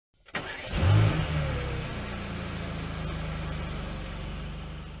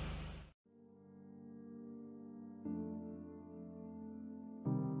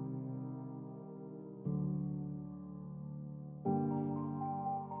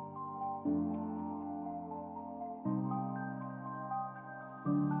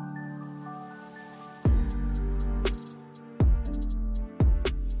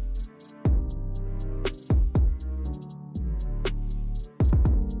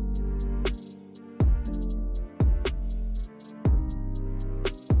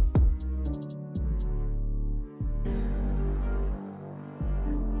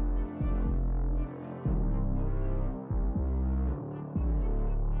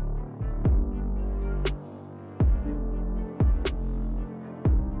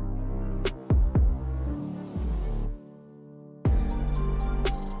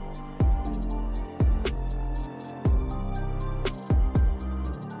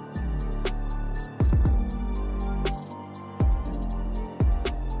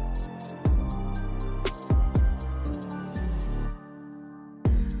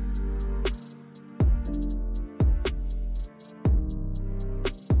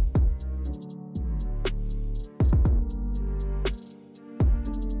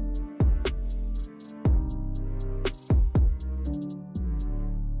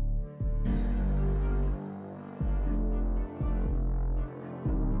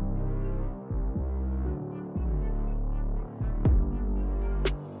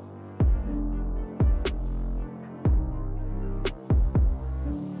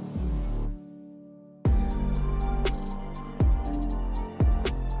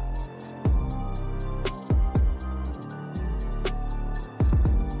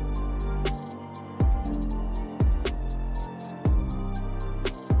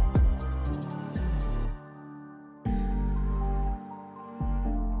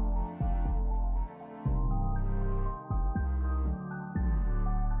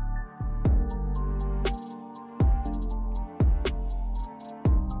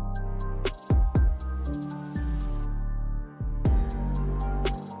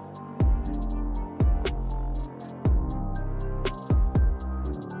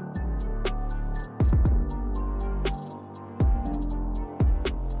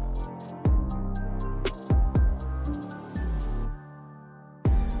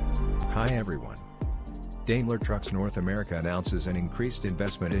Hi everyone. Daimler Trucks North America announces an increased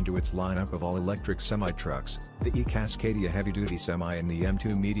investment into its lineup of all-electric semi-trucks, the eCascadia heavy-duty semi and the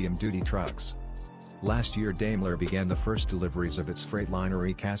M2 medium-duty trucks. Last year Daimler began the first deliveries of its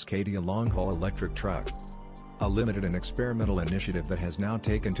Freightliner eCascadia long-haul electric truck. A limited and experimental initiative that has now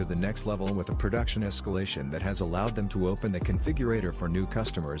taken to the next level with a production escalation that has allowed them to open the configurator for new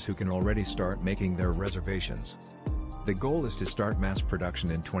customers who can already start making their reservations. The goal is to start mass production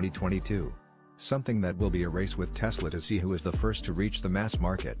in 2022. Something that will be a race with Tesla to see who is the first to reach the mass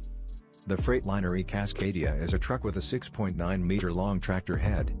market. The Freightliner eCascadia is a truck with a 6.9-meter long tractor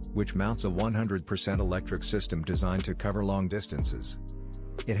head, which mounts a 100% electric system designed to cover long distances.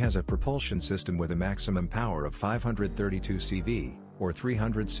 It has a propulsion system with a maximum power of 532 CV, or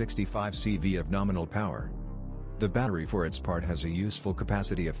 365 CV of nominal power. The battery for its part has a useful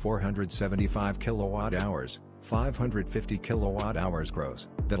capacity of 475 kWh, 550 kWh gross,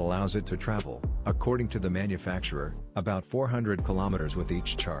 that allows it to travel, according to the manufacturer, about 400 kilometers with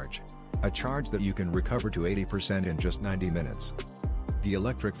each charge. A charge that you can recover to 80% in just 90 minutes. The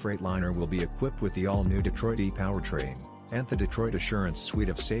electric Freightliner will be equipped with the all-new Detroit e-powertrain, and the Detroit Assurance suite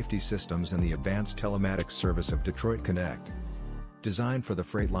of safety systems and the advanced telematics service of Detroit Connect. Designed for the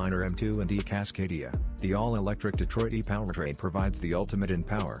Freightliner M2 and eCascadia, the all-electric Detroit e-powertrain provides the ultimate in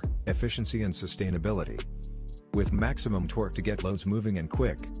power, efficiency and sustainability. With maximum torque to get loads moving and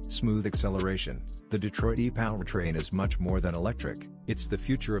quick, smooth acceleration, the Detroit e-powertrain is much more than electric, it's the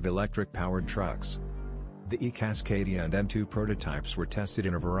future of electric-powered trucks. The eCascadia and M2 prototypes were tested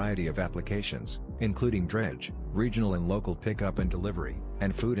in a variety of applications, including dredge, regional and local pickup and delivery,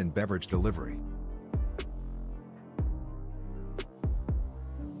 and food and beverage delivery.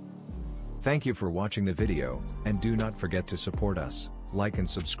 Thank you for watching the video, and do not forget to support us, like and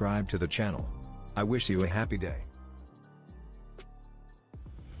subscribe to the channel. I wish you a happy day.